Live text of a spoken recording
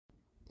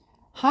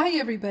Hi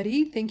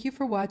everybody, thank you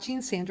for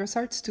watching Sandra's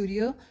Art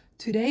Studio.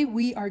 Today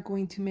we are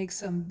going to make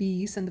some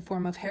bees in the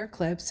form of hair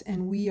clips,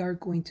 and we are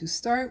going to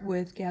start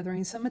with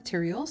gathering some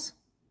materials.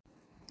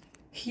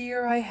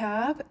 Here I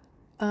have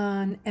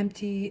an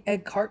empty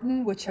egg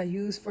carton which I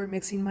use for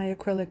mixing my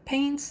acrylic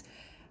paints.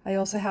 I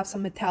also have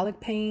some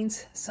metallic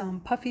paints, some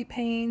puffy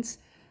paints,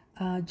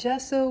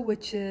 gesso,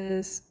 which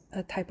is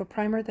a type of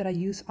primer that I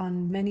use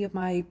on many of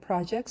my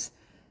projects,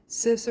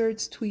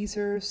 scissors,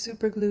 tweezers,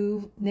 super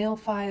glue, nail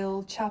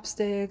file,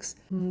 chopsticks,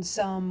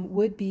 some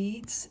wood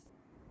beads,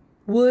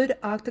 wood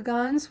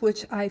octagons,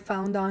 which I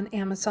found on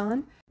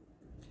Amazon,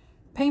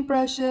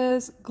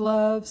 paintbrushes,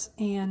 gloves,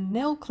 and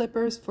nail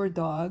clippers for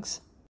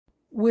dogs,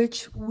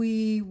 which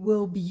we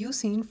will be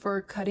using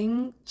for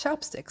cutting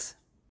chopsticks.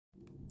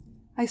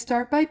 I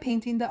start by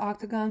painting the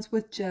octagons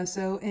with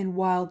gesso, and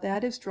while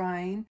that is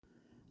drying,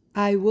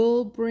 I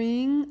will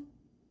bring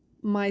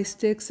my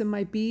sticks and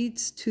my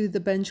beads to the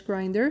bench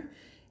grinder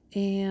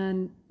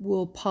and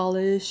will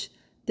polish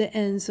the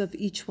ends of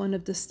each one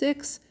of the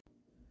sticks.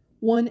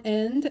 One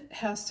end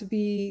has to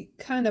be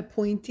kind of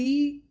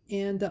pointy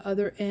and the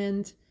other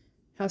end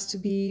has to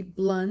be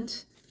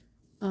blunt.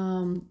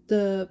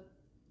 The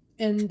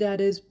end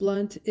that is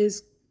blunt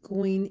is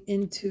going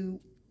into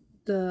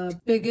the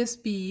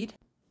biggest bead.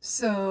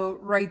 So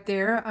right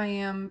there, I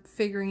am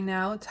figuring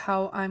out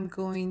how I'm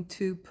going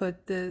to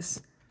put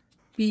this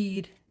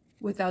bead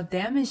without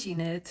damaging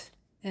it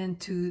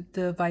into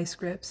the vice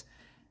grips.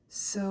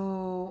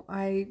 So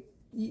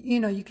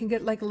you can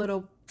get like a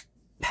little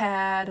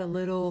pad, a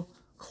little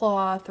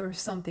cloth or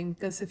something,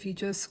 because if you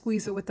just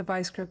squeeze it with the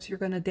vice grips, you're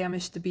going to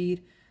damage the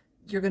bead.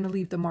 You're going to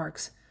leave the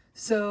marks.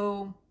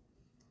 So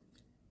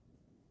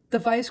the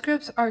vice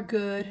grips are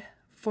good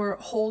for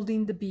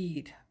holding the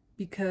bead,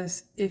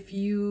 because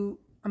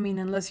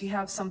unless you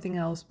have something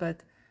else,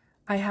 but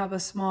I have a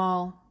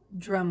small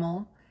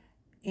Dremel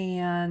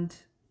and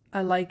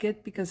I like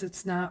it because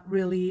it's not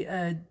really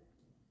a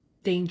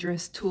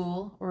dangerous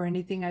tool or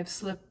anything. I've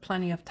slipped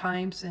plenty of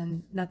times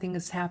and nothing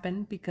has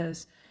happened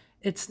because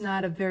it's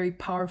not a very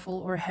powerful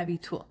or heavy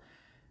tool.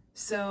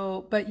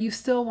 So, but you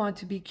still want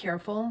to be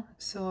careful.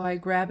 So I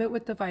grab it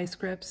with the vice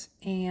grips,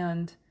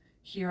 and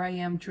here I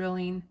am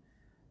drilling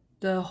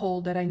the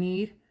hole that I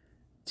need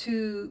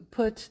to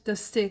put the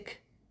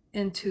stick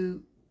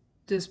into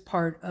this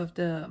part of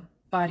the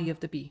body of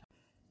the bee.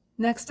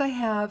 Next, I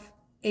have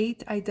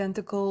 8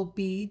 identical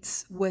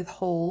beads with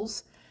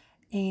holes,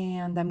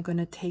 and I'm going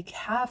to take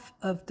half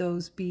of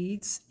those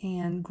beads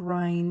and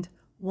grind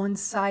one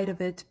side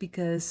of it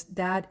because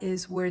that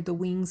is where the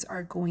wings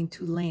are going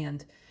to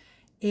land.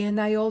 And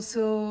I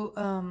also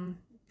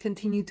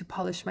continue to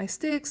polish my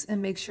sticks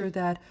and make sure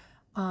that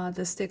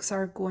the sticks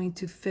are going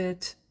to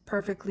fit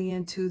perfectly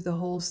into the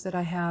holes that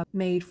I have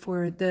made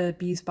for the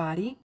bee's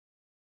body.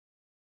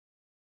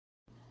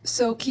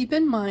 So keep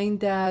in mind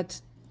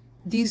that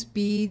these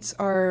beads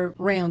are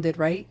rounded,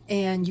 right?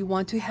 And you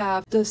want to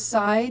have the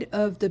side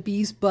of the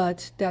bee's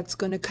butt that's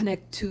going to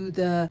connect to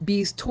the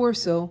bee's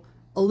torso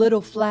a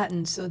little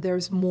flattened so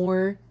there's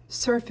more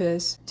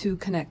surface to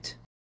connect.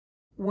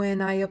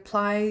 When I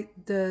apply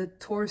the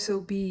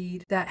torso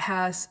bead that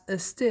has a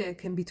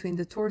stick in between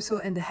the torso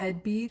and the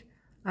head bead,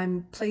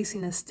 I'm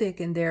placing a stick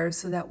in there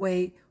so that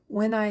way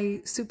when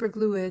I super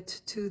glue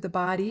it to the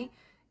body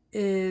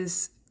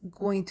is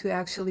going to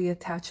actually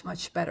attach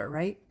much better,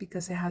 right?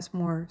 Because it has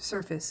more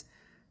surface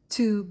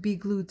to be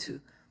glued to.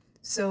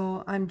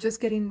 So I'm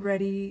just getting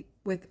ready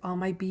with all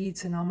my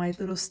beads and all my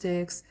little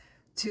sticks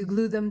to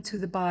glue them to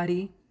the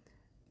body.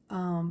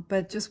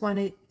 But just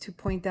wanted to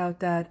point out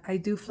that I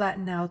do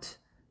flatten out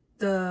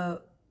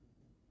the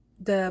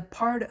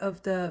part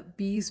of the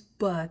bee's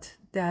butt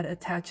that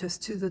attaches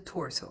to the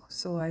torso.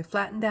 So I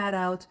flatten that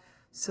out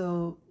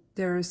so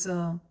there's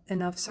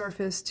enough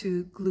surface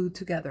to glue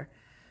together.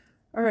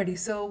 Alrighty,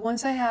 so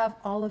once I have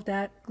all of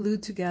that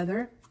glued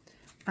together,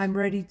 I'm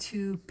ready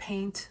to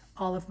paint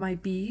all of my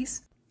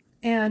bees.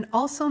 And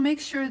also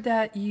make sure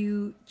that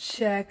you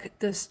check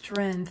the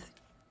strength.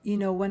 You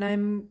know, when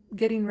I'm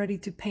getting ready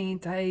to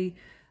paint, I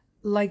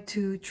like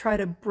to try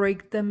to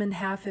break them in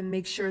half and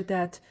make sure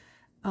that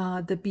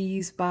the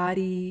bee's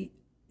body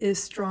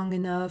is strong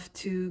enough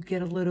to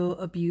get a little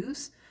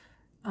abuse,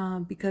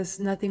 because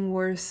nothing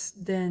worse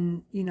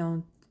than,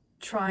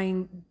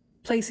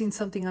 placing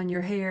something on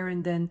your hair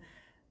and then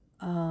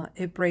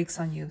it breaks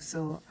on you.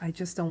 So I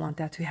just don't want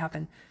that to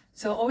happen.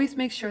 So always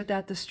make sure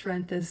that the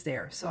strength is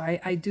there. So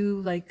I do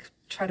like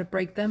try to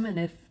break them, and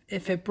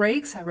if it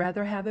breaks, I'd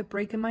rather have it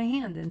break in my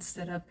hand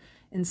instead of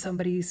in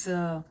somebody's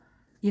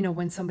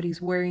when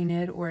somebody's wearing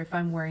it or if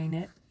I'm wearing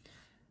it.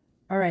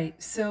 All right,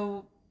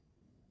 so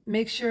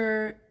make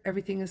sure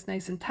everything is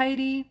nice and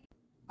tidy.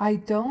 I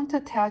don't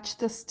attach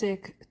the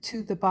stick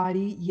to the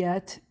body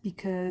yet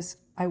because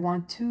I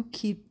want to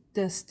keep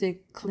the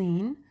stick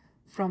clean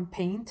from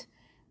paint.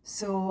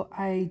 So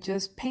I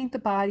just paint the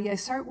body. I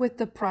start with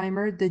the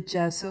primer, the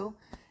gesso,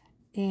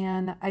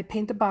 and I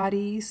paint the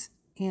bodies,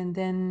 and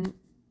then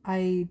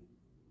I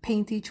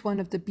paint each one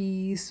of the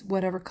bees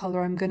whatever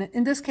color I'm gonna.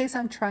 In this case,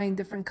 I'm trying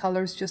different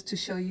colors just to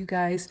show you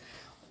guys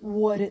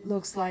what it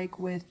looks like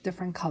with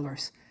different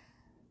colors.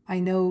 I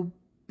know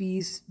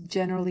bees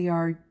generally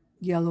are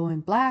yellow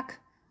and black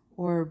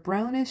or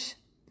brownish,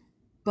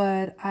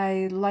 but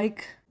I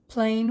like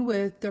playing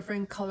with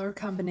different color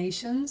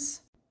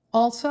combinations.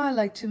 Also, I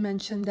like to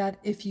mention that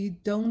if you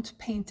don't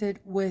paint it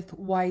with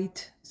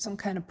white, some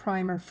kind of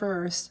primer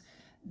first,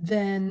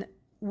 then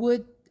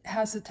wood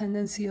has a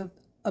tendency of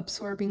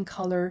absorbing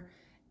color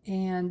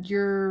and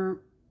your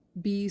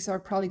bees are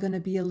probably going to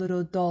be a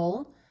little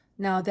dull.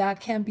 Now that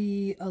can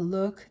be a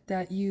look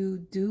that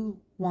you do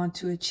want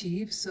to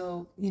achieve.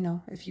 So,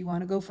 if you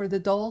want to go for the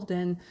dull,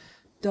 then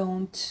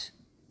don't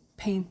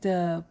paint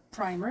the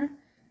primer.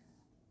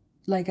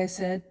 Like I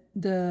said,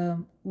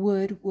 the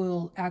wood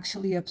will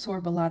actually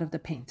absorb a lot of the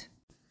paint.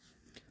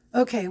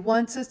 Okay,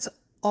 once it's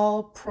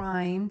all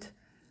primed,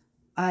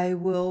 I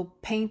will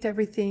paint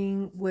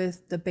everything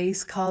with the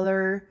base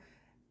color,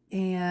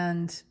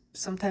 and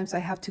sometimes I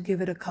have to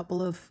give it a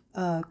couple of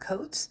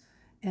coats,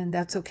 and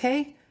that's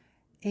okay.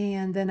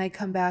 And then I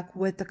come back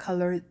with the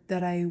color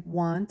that I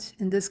want.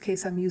 In this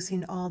case, I'm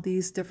using all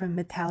these different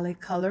metallic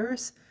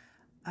colors.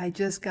 I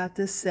just got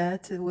this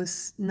set. It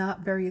was not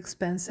very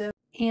expensive,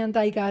 and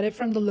I got it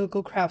from the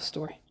local craft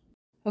store.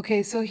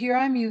 Okay, so here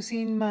I'm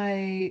using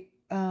my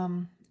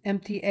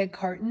empty egg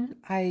carton.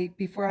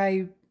 Before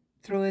I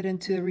throw it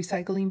into the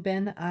recycling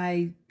bin,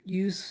 I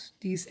use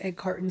these egg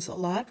cartons a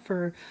lot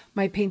for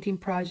my painting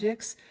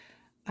projects.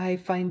 I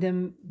find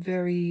them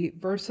very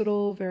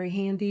versatile, very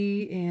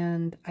handy,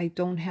 and I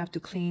don't have to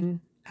clean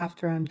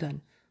after I'm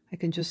done. I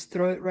can just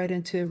throw it right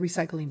into a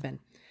recycling bin.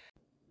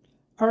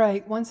 All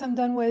right, once I'm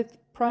done with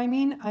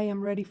priming, I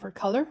am ready for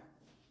color.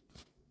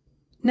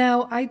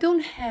 Now, I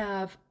don't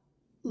have,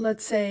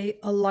 let's say,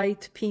 a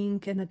light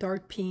pink and a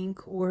dark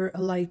pink, or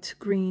a light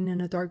green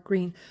and a dark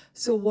green.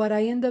 So what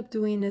I end up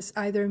doing is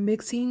either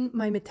mixing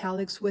my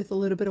metallics with a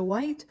little bit of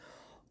white,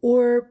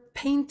 or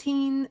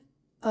painting,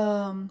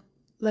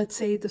 let's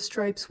say, the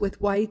stripes with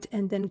white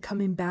and then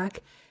coming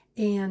back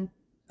and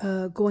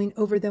going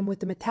over them with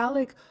the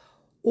metallic.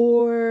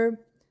 Or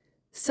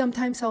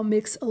sometimes I'll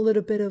mix a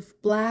little bit of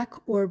black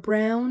or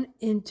brown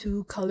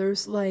into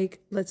colors like,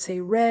 let's say,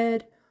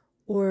 red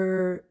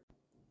or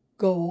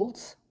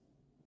golds.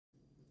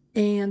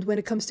 And when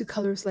it comes to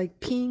colors like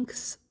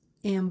pinks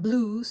and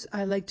blues,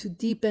 I like to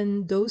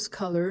deepen those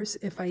colors,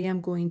 if I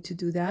am going to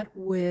do that,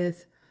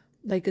 with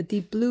like a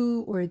deep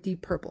blue or a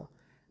deep purple.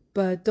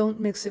 But don't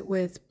mix it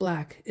with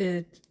black.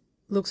 It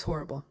looks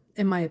horrible,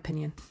 in my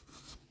opinion.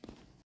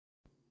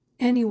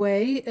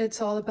 Anyway,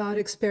 it's all about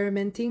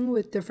experimenting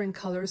with different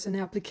colors and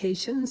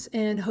applications,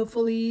 and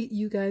hopefully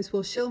you guys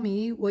will show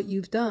me what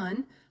you've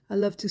done. I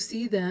love to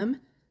see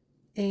them.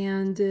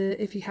 And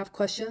if you have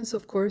questions,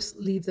 of course,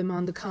 leave them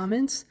on the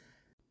comments,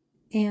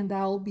 and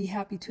I'll be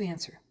happy to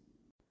answer.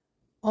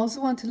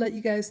 Also want to let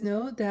you guys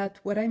know that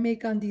what I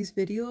make on these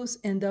videos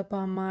end up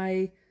on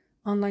my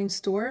online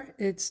store.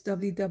 It's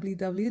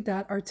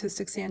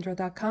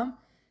www.artisticsandra.com.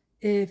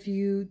 If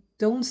you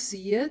don't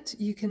see it,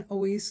 you can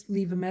always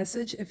leave a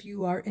message if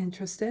you are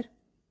interested.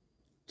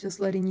 Just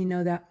letting you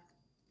know that.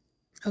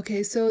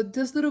 Okay, so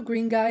this little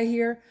green guy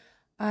here,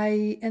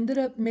 I ended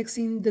up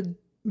mixing the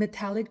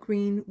metallic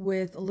green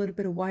with a little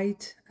bit of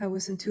white. I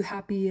wasn't too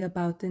happy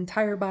about the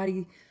entire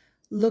body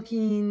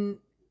looking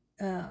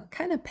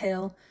kind of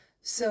pale,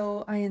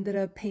 so I ended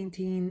up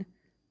painting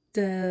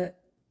the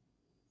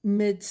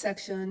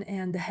midsection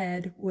and the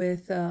head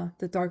with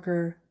the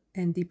darker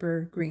and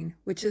deeper green,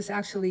 which is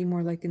actually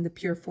more like in the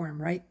pure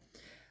form, right?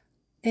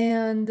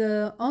 And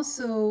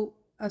also,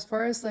 as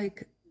far as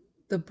like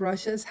the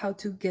brushes, how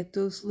to get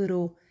those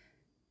little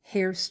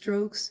hair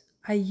strokes,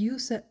 I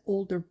use an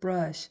older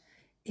brush,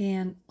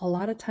 and a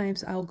lot of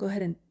times I'll go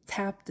ahead and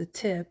tap the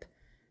tip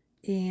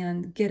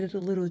and get it a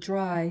little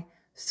dry,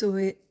 so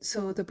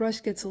the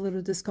brush gets a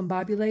little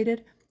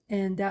discombobulated,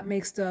 and that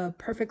makes the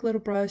perfect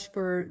little brush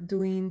for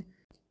doing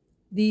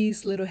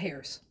these little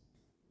hairs.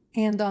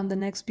 And on the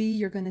next bee,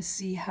 you're going to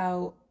see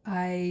how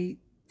I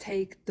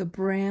take the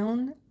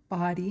brown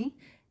body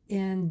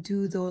and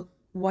do the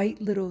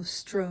white little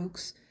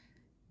strokes,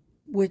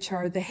 which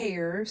are the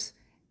hairs.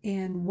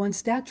 And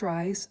once that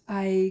dries,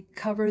 I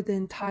cover the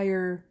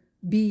entire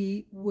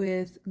bee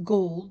with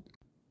gold.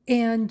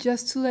 And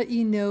just to let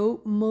you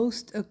know,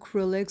 most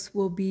acrylics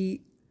will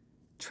be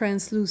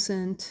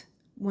translucent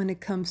when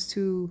it comes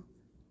to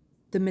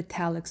the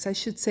metallics. I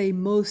should say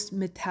most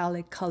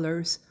metallic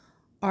colors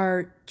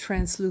are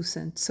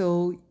translucent.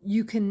 So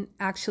you can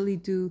actually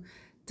do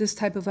this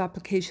type of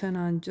application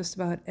on just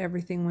about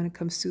everything when it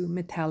comes to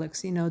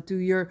metallics. You know, do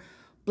your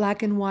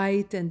black and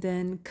white and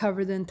then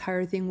cover the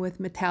entire thing with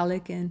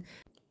metallic, and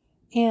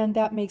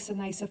that makes a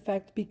nice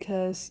effect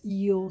because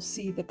you'll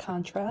see the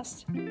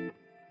contrast.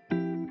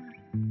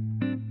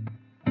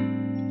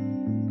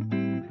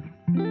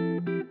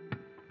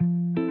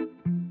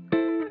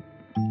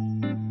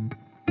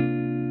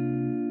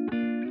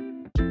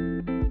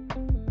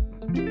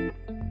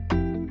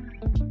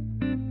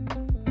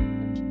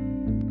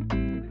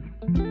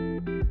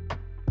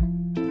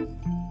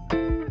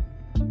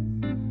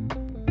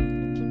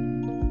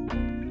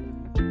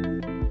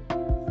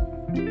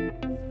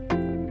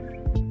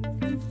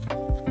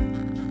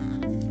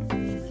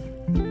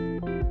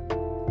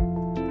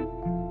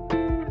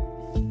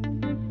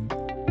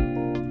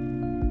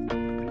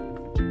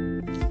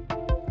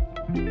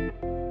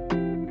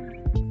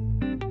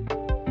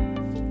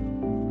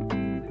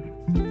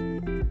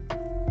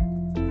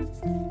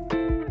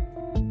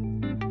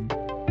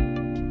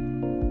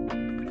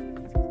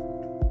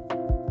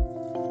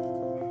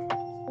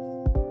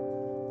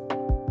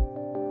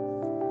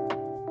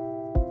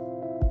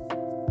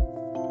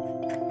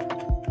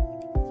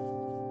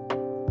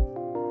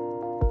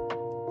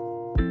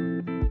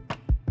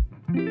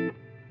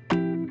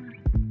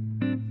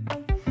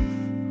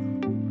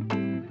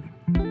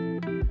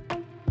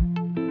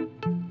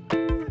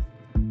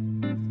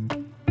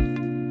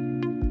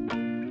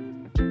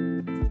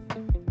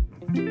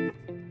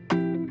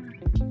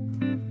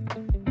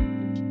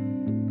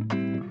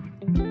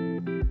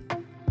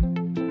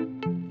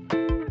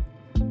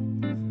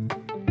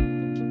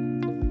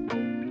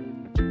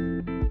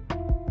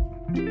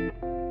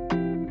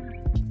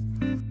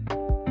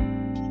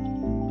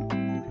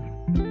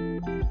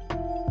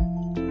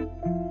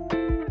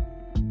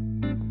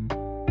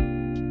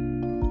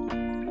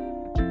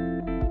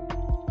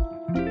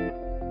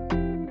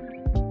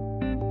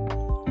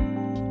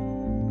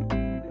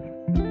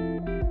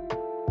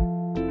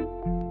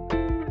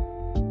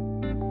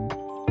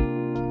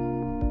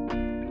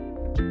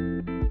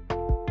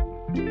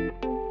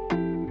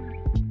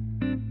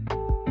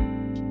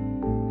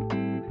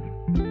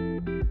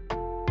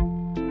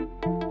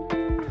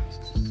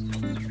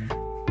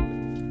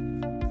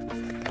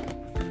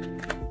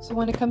 So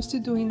when it comes to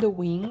doing the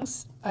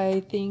wings, I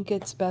think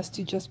it's best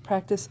to just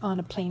practice on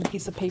a plain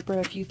piece of paper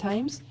a few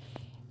times,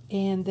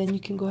 and then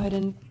you can go ahead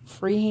and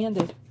freehand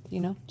it,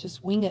 you know,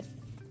 just wing it.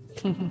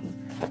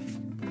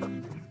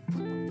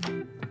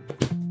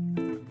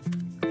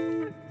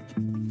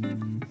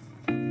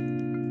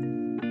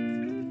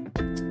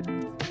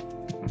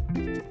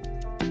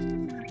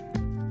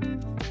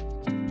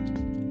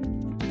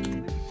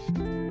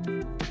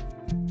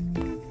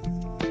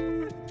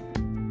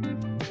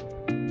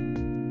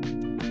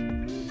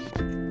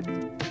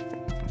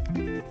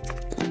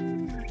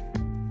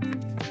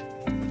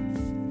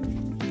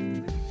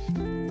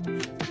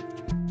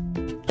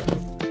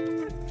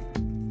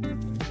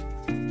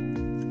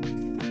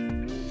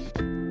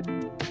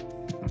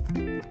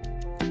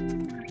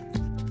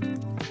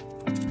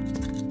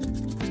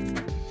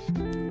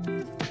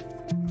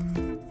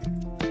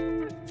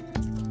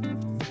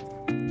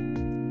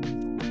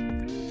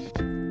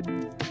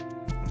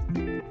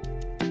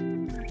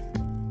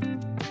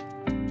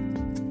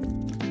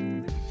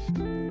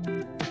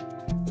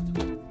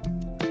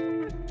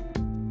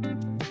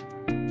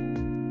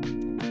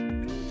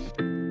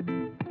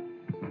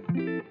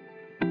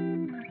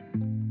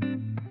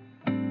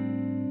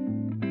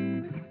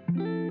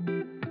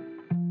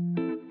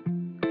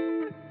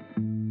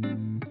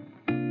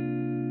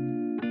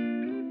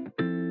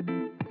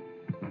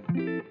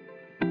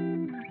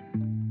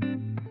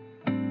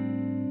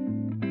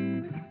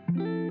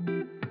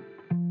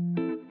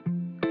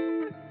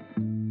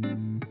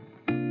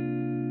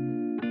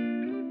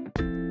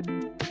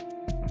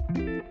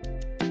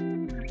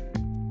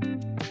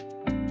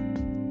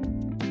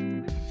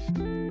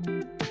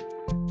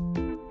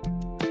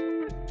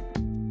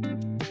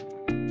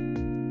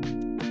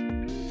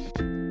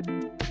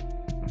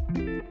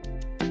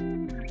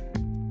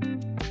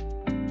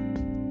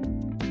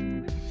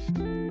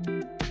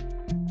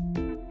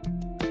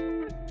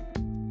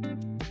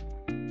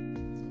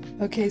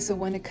 Okay, so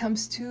when it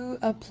comes to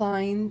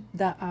applying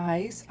the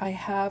eyes, I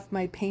have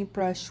my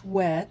paintbrush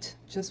wet,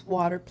 just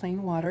water,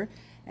 plain water,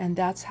 and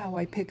that's how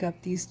I pick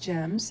up these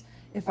gems.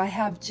 If I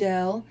have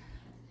gel,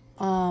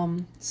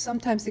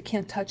 sometimes it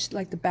can't touch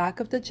like the back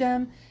of the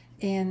gem,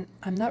 and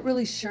I'm not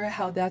really sure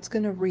how that's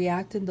going to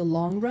react in the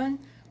long run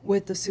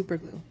with the super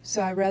glue.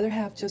 So I'd rather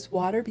have just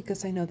water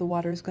because I know the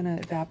water is going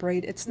to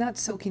evaporate. It's not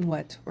soaking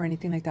wet or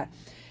anything like that.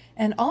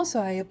 And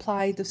also I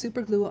applied the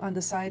super glue on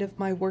the side of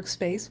my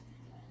workspace,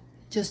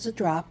 just a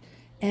drop,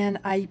 and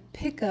I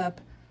pick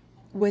up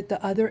with the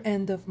other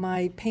end of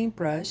my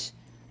paintbrush,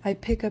 I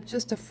pick up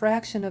just a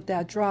fraction of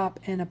that drop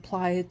and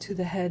apply it to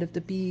the head of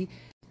the bee.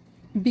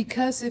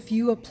 Because if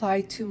you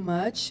apply too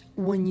much,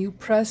 when you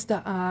press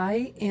the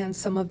eye and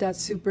some of that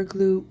super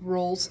glue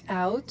rolls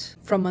out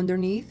from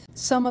underneath,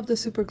 some of the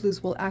super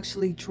glues will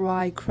actually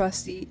dry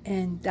crusty,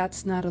 and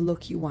that's not a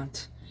look you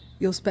want.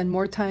 You'll spend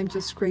more time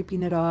just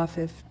scraping it off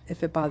if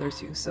it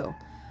bothers you. So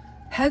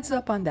heads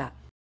up on that.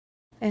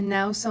 And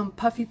now some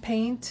puffy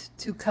paint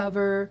to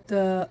cover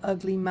the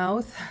ugly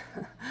mouth.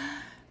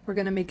 We're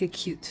gonna make it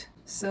cute.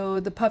 So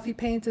the puffy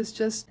paint is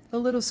just a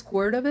little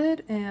squirt of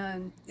it,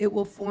 and it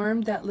will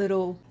form that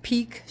little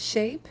peak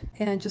shape,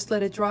 and just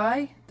let it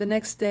dry. The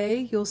next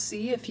day you'll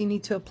see if you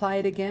need to apply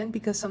it again,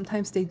 because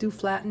sometimes they do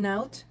flatten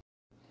out.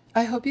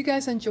 I hope you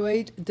guys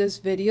enjoyed this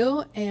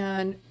video,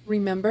 and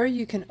remember,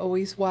 you can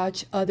always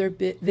watch other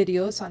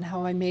videos on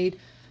how I made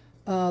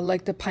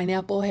like the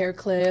pineapple hair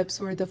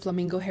clips or the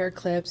flamingo hair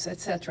clips,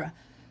 etc.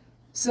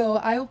 So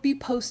I'll be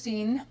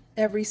posting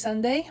every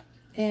Sunday,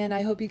 and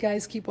I hope you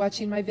guys keep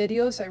watching my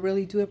videos. I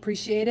really do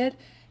appreciate it.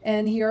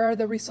 And here are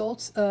the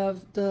results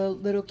of the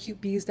little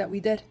cute bees that we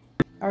did.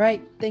 All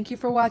right, thank you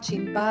for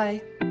watching.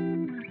 Bye.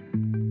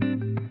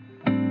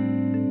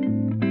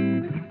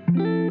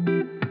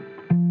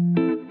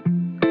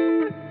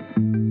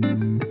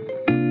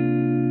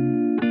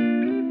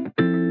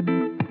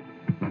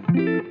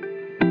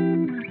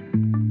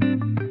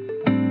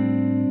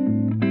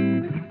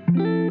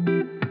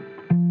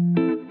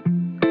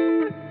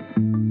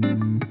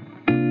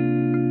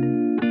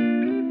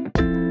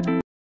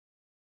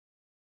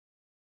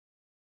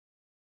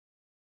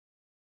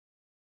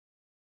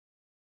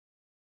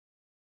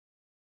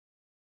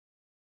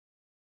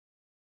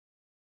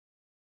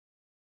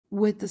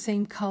 With the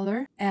same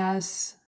color as